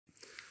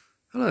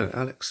Hello,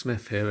 Alex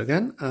Smith here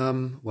again.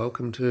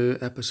 Welcome to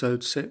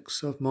episode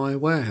 6 of my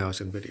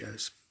warehousing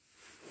videos.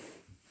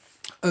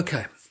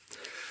 Okay,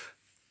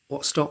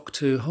 what stock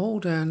to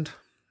hold and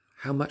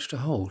how much to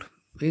hold?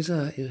 These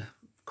are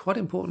quite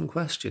important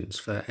questions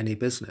for any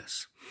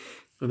business.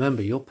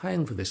 Remember, you're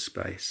paying for this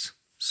space,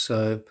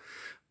 so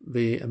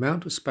the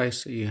amount of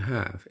space that you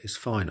have is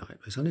finite.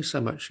 There's only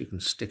so much you can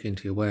stick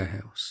into your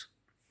warehouse.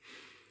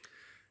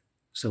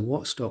 So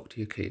what stock do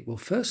you keep? Well,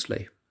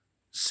 firstly,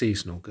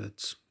 seasonal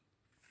goods.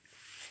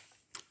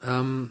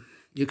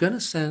 You're going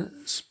to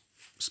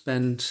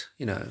spend,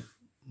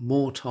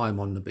 more time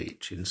on the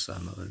beach in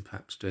summer and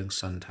perhaps doing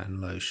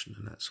suntan lotion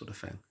and that sort of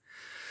thing.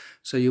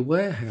 So your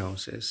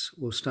warehouses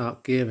will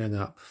start gearing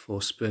up for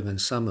spring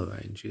and summer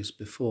ranges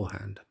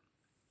beforehand.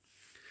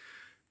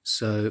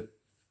 So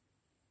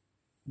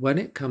when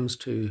it comes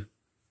to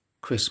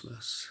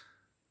Christmas,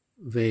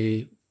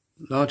 the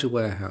larger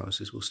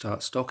warehouses will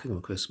start stocking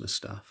the Christmas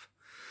stuff,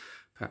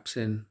 perhaps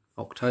in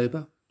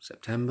October,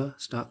 September,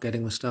 start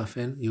getting the stuff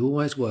in. You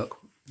always work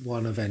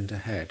one event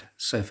ahead.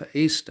 So for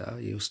Easter,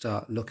 you'll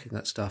start looking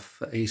at stuff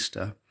for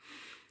Easter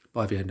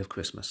by the end of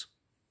Christmas.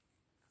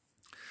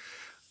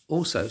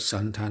 Also,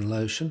 suntan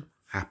lotion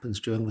happens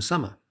during the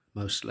summer,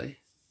 mostly.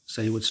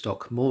 So you would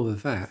stock more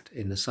of that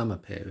in the summer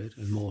period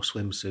and more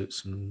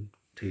swimsuits and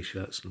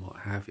t-shirts and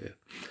what have you.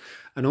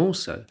 And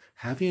also,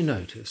 have you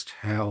noticed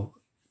how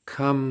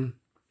come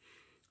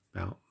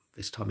about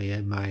this time of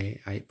year,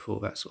 May, April,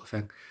 that sort of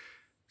thing,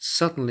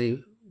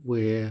 suddenly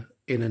we're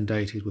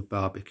inundated with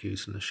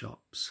barbecues in the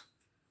shops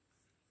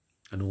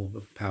and all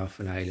the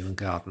paraphernalia and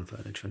garden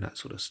furniture and that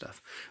sort of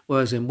stuff.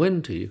 Whereas in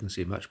winter, you can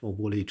see much more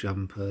woolly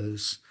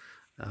jumpers,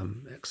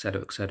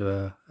 etc.,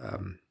 etc.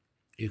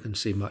 You can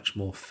see much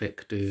more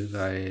thick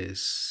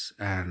duvets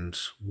and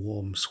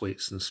warm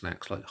sweets and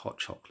snacks like hot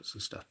chocolates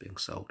and stuff being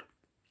sold.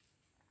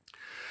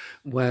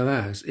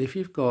 Whereas if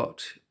you've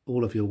got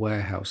all of your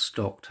warehouse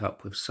stocked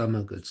up with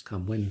summer goods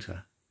come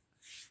winter,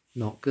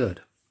 not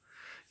good.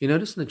 You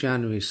notice in the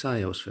January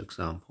sales, for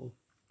example,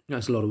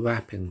 there's a lot of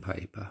wrapping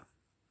paper.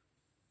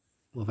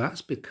 Well,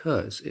 that's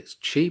because it's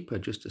cheaper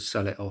just to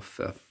sell it off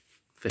for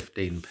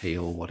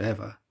 15p or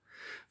whatever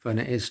than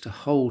it is to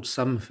hold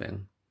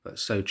something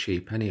that's so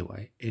cheap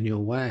anyway in your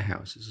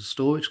warehouses. The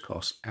storage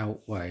costs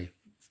outweigh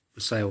the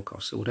sale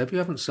costs. So whatever you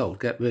haven't sold,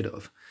 get rid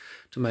of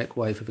to make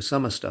way for the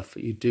summer stuff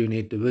that you do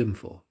need the room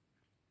for.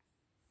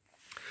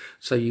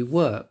 So you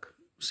work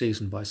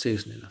season by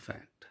season in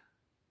effect.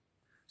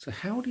 So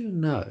how do you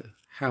know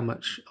how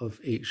much of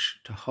each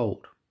to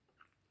hold?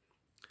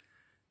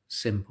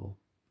 Simple.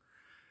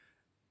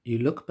 You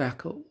look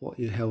back at what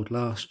you held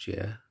last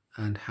year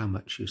and how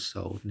much you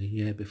sold in the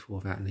year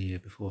before that and the year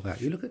before that.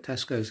 You look at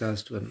Tesco's,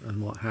 Asda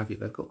and what have you.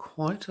 They've got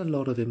quite a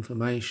lot of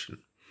information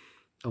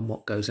on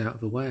what goes out of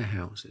the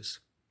warehouses.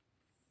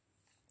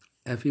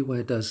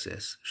 Everywhere does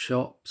this.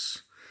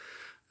 Shops,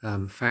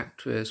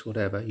 factories,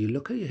 whatever. You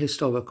look at your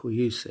historical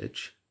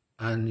usage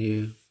and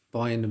you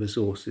buy in the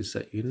resources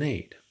that you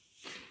need.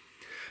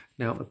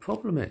 Now, the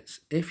problem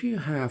is, if you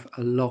have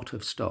a lot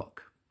of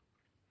stock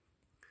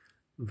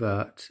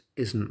that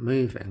isn't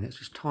moving, it's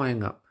just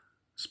tying up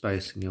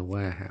space in your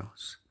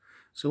warehouse.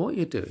 So what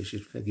you do is you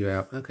figure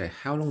out, okay,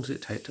 how long does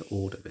it take to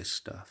order this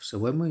stuff? So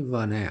when we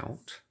run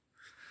out,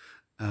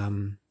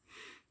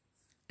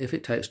 if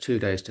it takes 2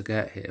 days to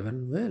get here,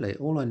 then really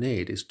all I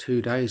need is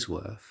 2 days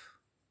worth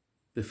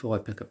before I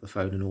pick up the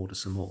phone and order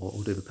some more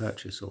or do the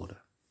purchase order.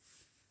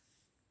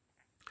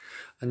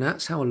 And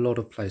that's how a lot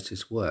of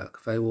places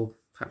work. They will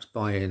perhaps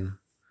buy in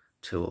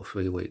 2 or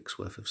 3 weeks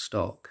worth of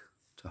stock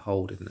to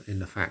hold in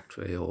the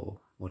factory or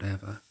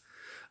whatever.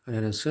 And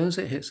then as soon as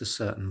it hits a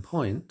certain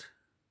point,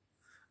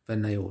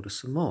 then they order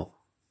some more.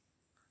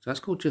 So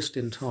that's called just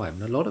in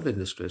time. And a lot of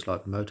industries,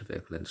 like the motor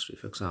vehicle industry,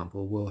 for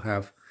example, will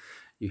have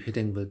you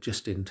hitting the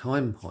just in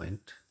time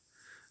point,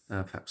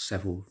 perhaps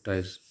several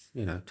days,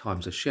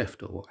 times a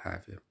shift or what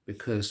have you,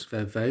 because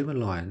they're very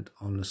reliant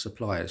on the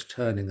suppliers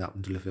turning up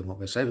and delivering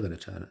what they say they're going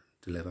to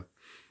deliver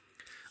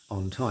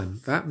on time.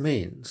 That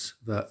means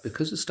that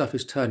because the stuff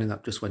is turning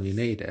up just when you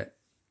need it,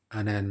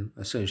 and then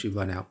as soon as you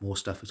run out, more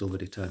stuff has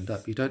already turned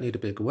up. You don't need a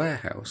big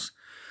warehouse,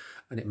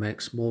 and it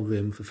makes more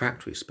room for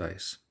factory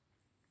space.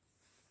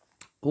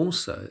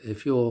 Also,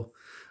 if your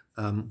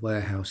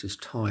warehouse is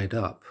tied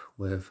up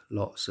with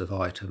lots of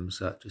items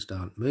that just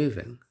aren't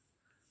moving,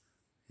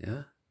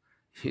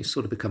 you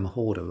sort of become a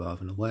hoarder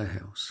rather than a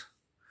warehouse.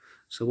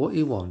 So what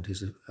you want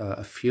is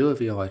a few of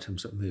the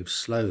items that move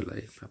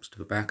slowly, perhaps to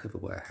the back of the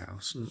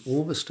warehouse, and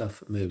all the stuff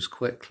that moves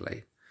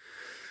quickly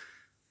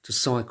to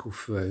cycle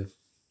through.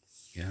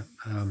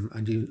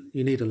 And you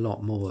need a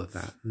lot more of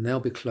that. And they'll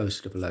be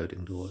closer to the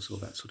loading doors, all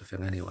that sort of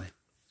thing anyway.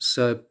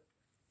 So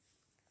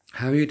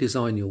how you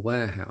design your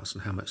warehouse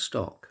and how much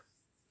stock,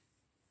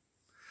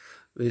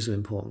 these are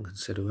important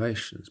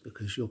considerations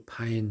because you're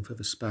paying for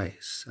the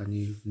space and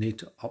you need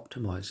to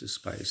optimize the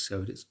space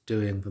so that it's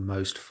doing the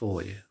most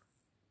for you.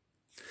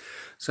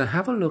 So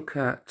have a look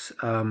at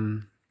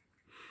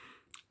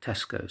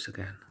Tesco's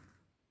again.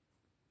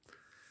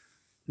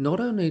 Not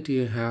only do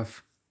you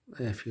have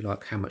if you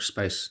like, how much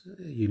space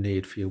you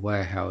need for your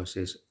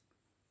warehouses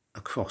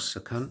across the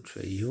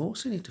country, you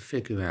also need to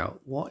figure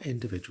out what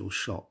individual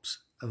shops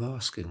are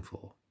asking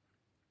for.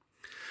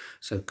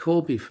 So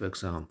Corby, for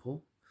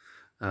example,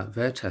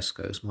 their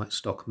Tesco's might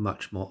stock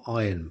much more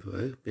iron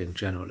brew, being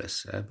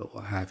generalists there, but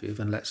what have you,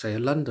 than let's say a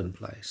London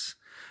place.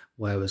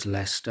 Whereas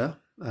Leicester,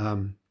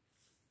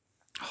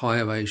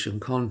 higher Asian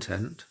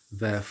content,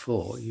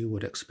 therefore you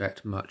would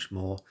expect much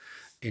more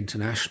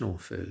international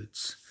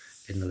foods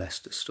in the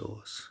Leicester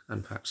stores,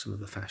 and perhaps some of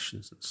the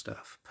fashions and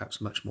stuff, perhaps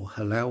much more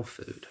halal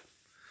food.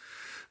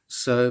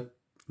 So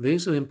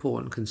these are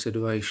important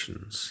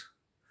considerations.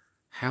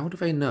 How do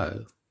they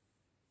know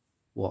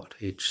what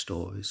each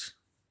store is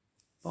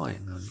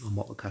buying and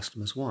what the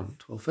customers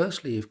want? Well,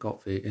 firstly, you've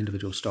got the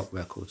individual stock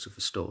records of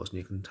the stores, and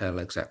you can tell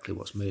exactly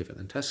what's moving.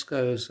 And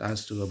Tesco's,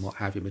 Asda, and what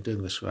have you, been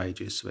doing this for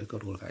ages, so they've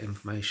got all of that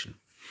information.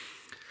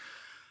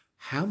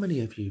 How many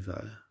of you,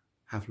 though,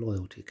 have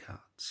loyalty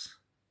cards?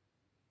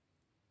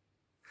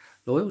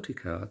 Loyalty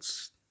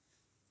cards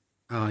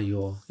are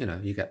you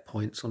get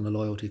points on the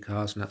loyalty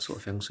cards and that sort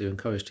of thing, so you're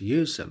encouraged to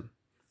use them,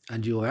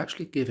 and you're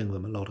actually giving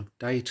them a lot of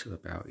data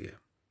about you.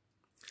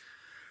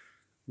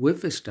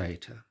 With this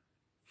data,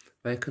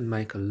 they can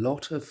make a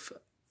lot of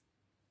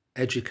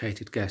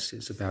educated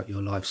guesses about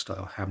your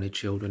lifestyle, how many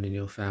children in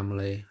your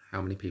family,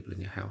 how many people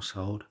in your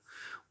household,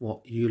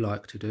 what you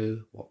like to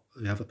do, what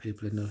the other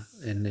people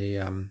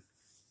in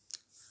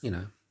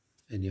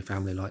your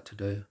family like to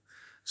do,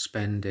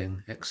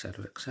 spending,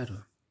 etc.,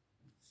 etc.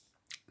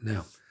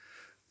 Now,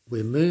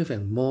 we're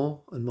moving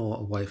more and more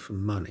away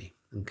from money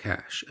and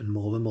cash and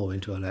more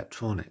into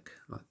electronic,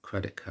 like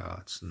credit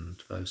cards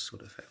and those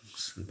sort of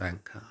things, and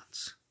bank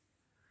cards.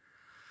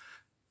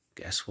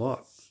 Guess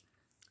what?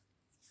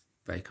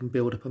 They can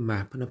build up a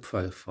map and a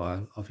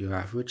profile of your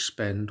average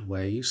spend,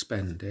 where you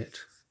spend it,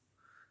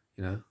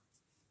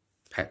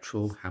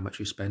 petrol, how much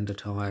you spend a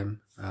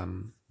time,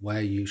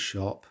 where you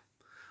shop,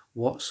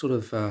 what sort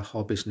of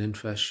hobbies and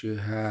interests you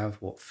have,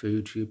 what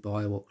food you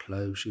buy, what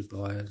clothes you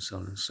buy, and so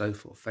on and so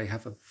forth. They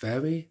have a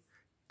very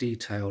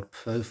detailed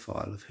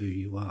profile of who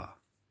you are.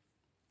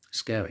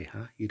 Scary,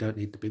 huh? You don't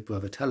need the Big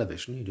Brother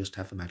television, you just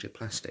have the magic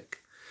plastic.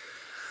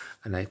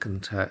 And they can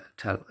tell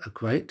a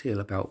great deal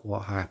about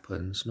what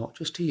happens, not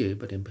just to you,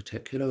 but in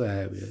particular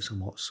areas,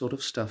 and what sort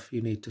of stuff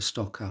you need to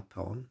stock up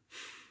on,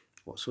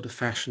 what sort of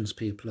fashions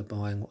people are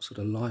buying, what sort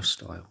of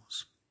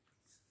lifestyles.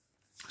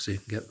 So you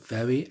can get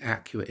very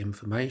accurate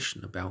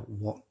information about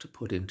what to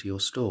put into your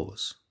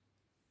stores.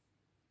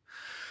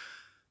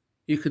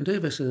 You can do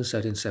this, as I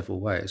said, in several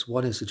ways.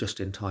 One is the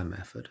just-in-time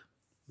method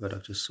that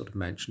I've just sort of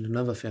mentioned.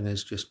 Another thing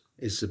is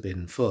the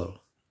bin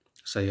full?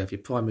 So you have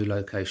your primary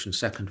location,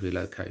 secondary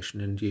location,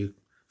 and you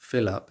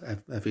fill up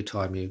every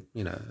time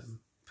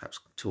perhaps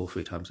 2 or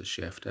 3 times a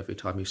shift. Every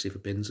time you see the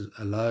bins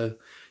are low,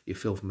 you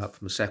fill them up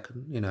from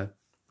the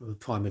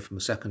primary from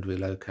a secondary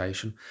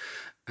location,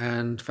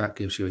 and that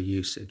gives you a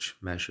usage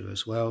measure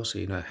as well, so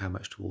you know how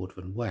much to order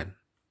and when,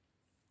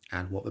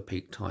 and what the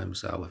peak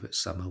times are, whether it's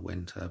summer,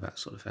 winter, that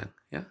sort of thing.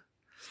 Yeah.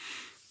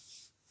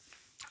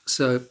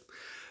 So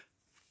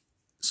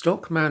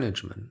stock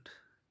management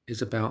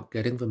is about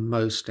getting the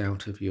most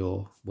out of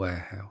your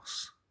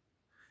warehouse,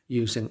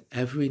 using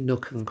every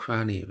nook and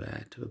cranny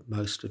there to the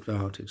most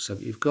advantage, so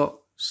that you've got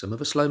some of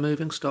the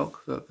slow-moving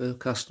stock that the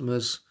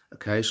customers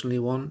occasionally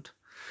want,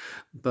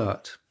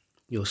 but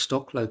your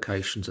stock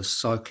locations are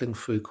cycling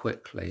through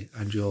quickly,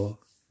 and you're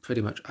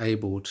pretty much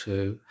able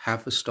to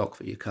have the stock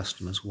that your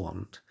customers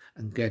want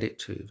and get it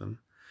to them.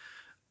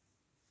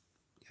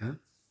 Yeah.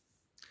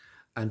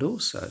 And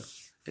also,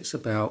 it's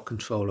about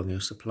controlling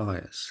your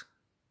suppliers,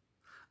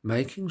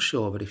 making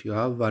sure that if you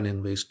are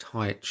running these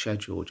tight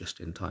schedule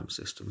just-in-time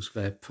systems,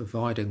 they're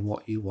providing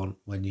what you want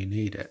when you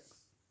need it.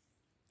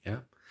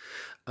 Yeah.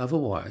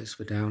 Otherwise,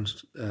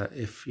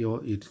 if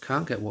you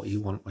can't get what you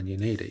want when you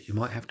need it, you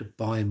might have to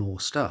buy more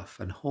stuff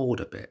and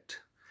hoard a bit,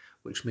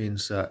 which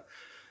means that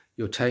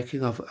you're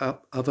taking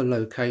up other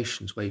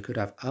locations where you could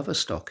have other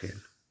stock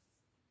in.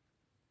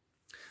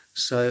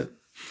 So,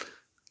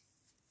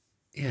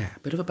 yeah, a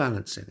bit of a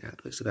balancing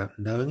act. It's about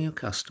knowing your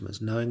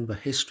customers, knowing the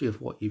history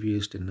of what you've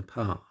used in the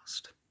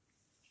past,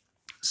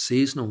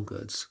 seasonal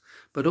goods,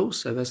 but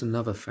also there's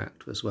another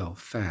factor as well,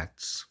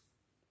 fads.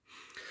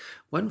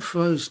 When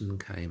Frozen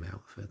came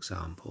out, for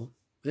example,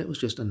 it was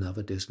just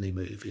another Disney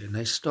movie, and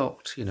they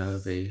stocked,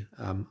 the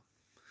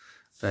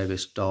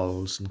various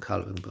dolls and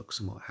colouring books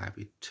and what have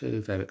you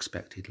to their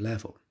expected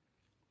level.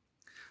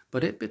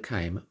 But it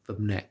became the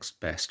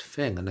next best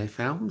thing, and they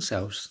found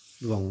themselves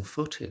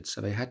wrong-footed, so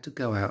they had to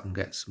go out and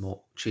get some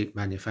more cheap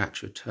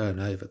manufacturer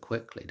turnover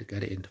quickly to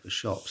get it into the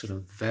shops in a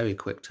very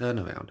quick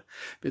turnaround,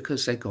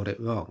 because they got it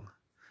wrong.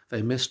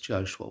 They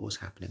misjudged what was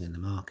happening in the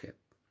market.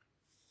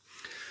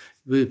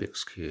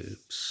 Rubik's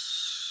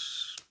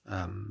Cubes,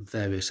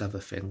 various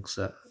other things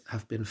that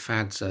have been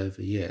fads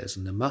over years,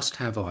 and the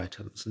must-have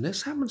items. And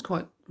this happens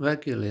quite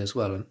regularly as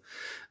well.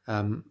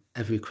 And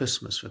every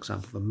Christmas, for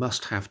example, the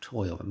must-have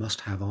toy or the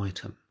must-have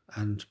item.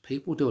 And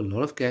people do a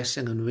lot of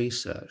guessing and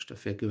research to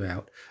figure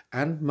out,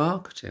 and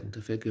marketing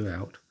to figure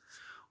out,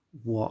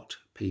 what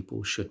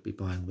people should be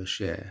buying this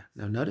year.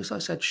 Now notice I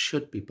said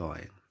should be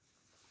buying.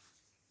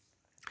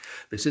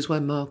 This is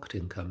where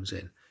marketing comes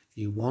in.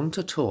 You want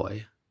a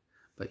toy,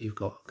 but you've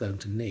going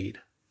to need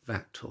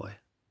that toy.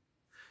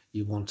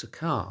 You want a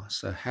car,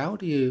 so how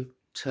do you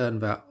turn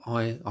that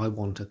I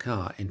want a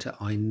car into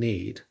I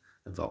need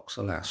a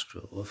Vauxhall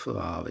Astra or a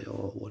Ferrari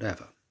or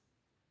whatever?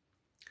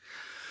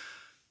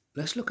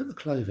 Let's look at the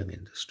clothing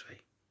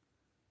industry.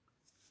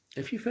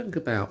 If you think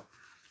about,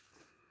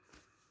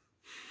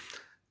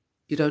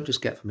 you don't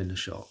just get them in the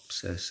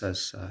shops. There's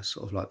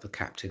sort of like the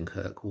Captain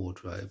Kirk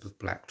wardrobe of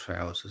black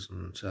trousers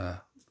and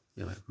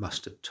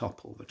mustard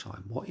top all the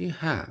time. What you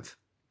have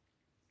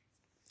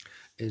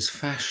is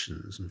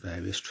fashions and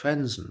various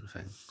trends and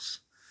things.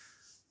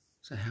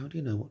 So how do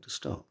you know what to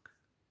stock?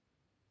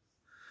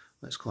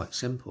 Well, it's quite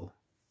simple.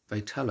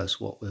 They tell us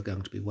what we're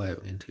going to be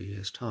wearing in 2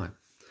 years' time.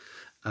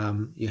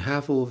 You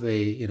have all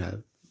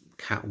the,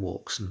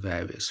 catwalks and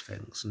various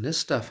things, and this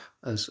stuff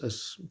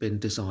has been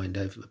designed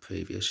over the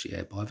previous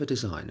year by the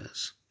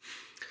designers.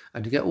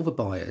 And you get all the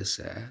buyers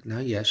there. Now,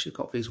 yes, you've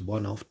got these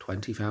one-off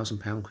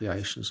 £20,000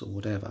 creations or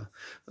whatever.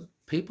 But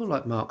people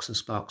like Marks and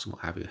Sparks and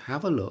what have you,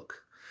 have a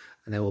look,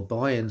 and they will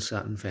buy in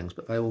certain things,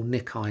 but they will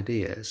nick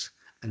ideas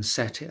and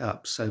set it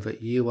up so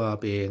that you are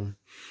being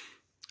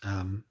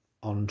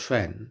on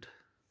trend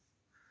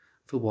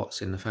for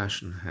what's in the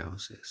fashion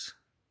houses.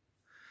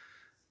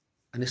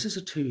 And this is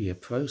a 2-year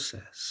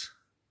process,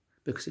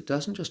 because it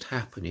doesn't just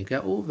happen. You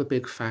get all the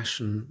big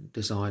fashion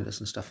designers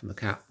and stuff from the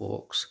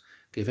catwalks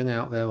giving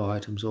out their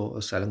items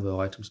or selling their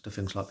items to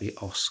things like the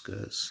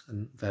Oscars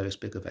and various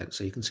big events.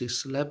 So you can see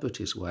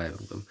celebrities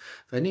wearing them.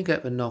 Then you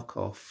get the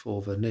knockoff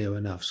or the near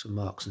enoughs from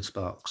Marks and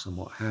Sparks and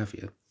what have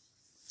you,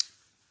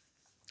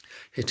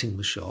 hitting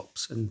the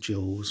shops, and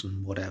Jewels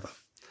and whatever.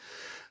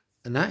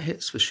 And that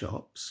hits the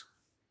shops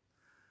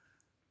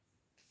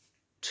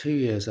 2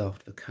 years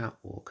after the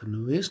catwalk. And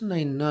the reason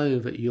they know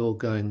that you're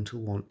going to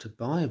want to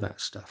buy that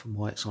stuff and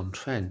why it's on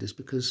trend is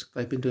because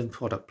they've been doing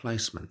product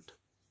placement.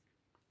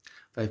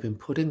 They've been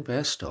putting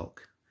their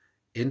stock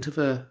into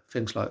the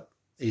things like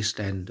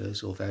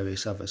EastEnders or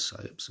various other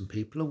soaps, and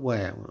people are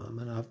wearing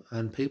them,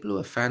 and people who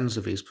are fans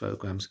of these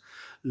programmes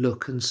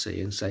look and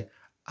see and say,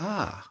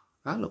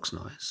 that looks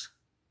nice.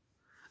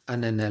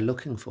 And then they're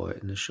looking for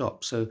it in the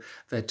shop. So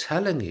they're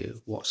telling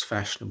you what's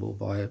fashionable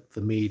via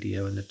the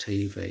media and the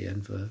TV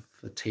and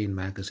the teen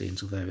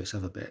magazines or various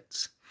other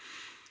bits.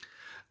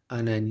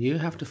 And then you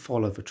have to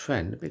follow the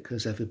trend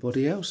because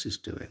everybody else is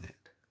doing it.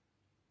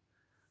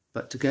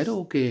 But to get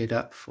all geared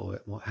up for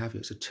it and what have you,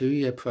 it's a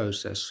 2-year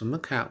process from the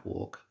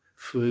catwalk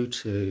through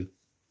to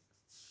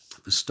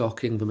the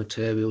stocking, the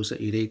materials that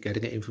you need,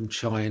 getting it in from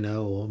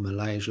China or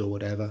Malaysia or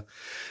whatever,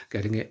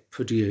 getting it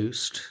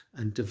produced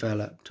and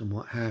developed and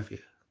what have you.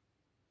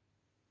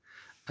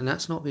 And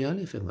that's not the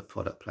only thing that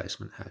product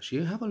placement has.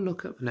 You have a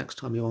look at the next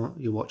time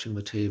you're watching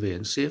the TV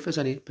and see if there's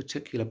any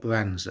particular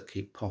brands that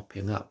keep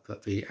popping up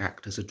that the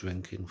actors are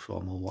drinking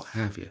from or what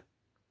have you.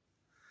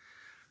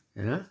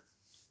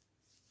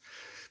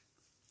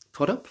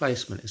 Product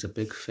placement is a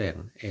big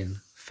thing in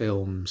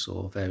films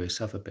or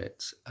various other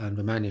bits, and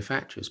the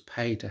manufacturers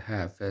pay to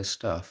have their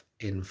stuff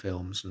in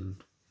films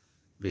and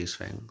these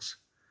things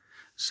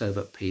so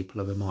that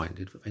people are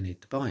reminded that they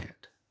need to buy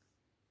it.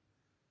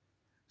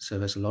 So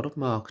there's a lot of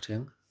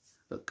marketing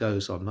that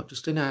goes on, not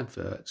just in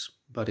adverts,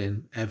 but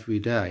in every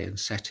day and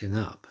setting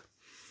up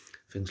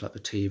things like the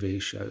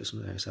TV shows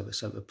and various others,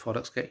 so the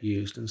products get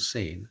used and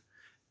seen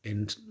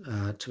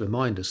to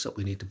remind us that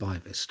we need to buy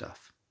this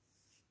stuff.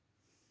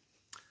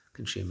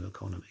 Consumer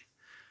economy.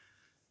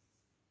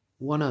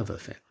 One other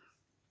thing.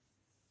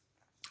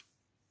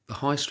 The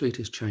high street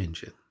is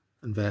changing,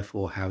 and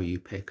therefore how you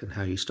pick and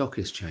how you stock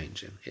is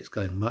changing. It's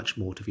going much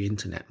more to the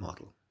internet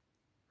model.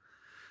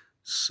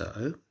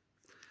 So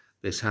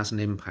this has an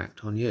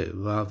impact on you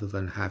rather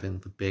than having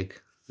the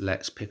big,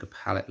 let's pick a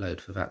pallet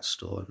load for that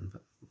store and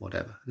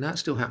whatever. And that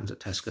still happens at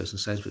Tesco's and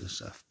Sainsbury's and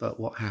stuff. But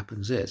what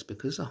happens is,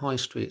 because the high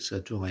streets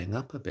are drying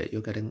up a bit,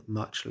 you're getting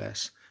much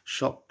less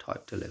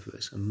shop-type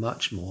deliveries and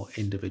much more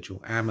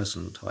individual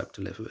Amazon-type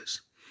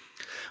deliveries,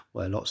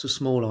 where lots of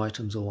small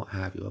items or what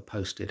have you are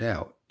posted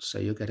out. So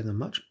you're getting a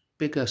much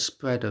bigger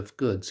spread of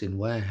goods in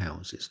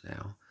warehouses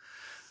now,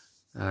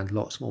 and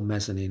lots more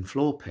mezzanine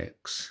floor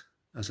picks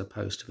as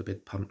opposed to the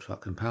big pump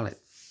truck and pallet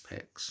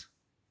picks.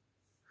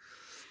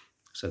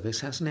 So this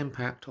has an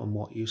impact on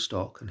what you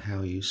stock and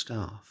how you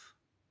staff.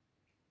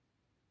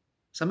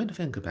 Something to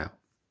think about.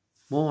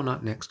 More on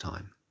that next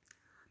time.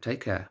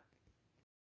 Take care.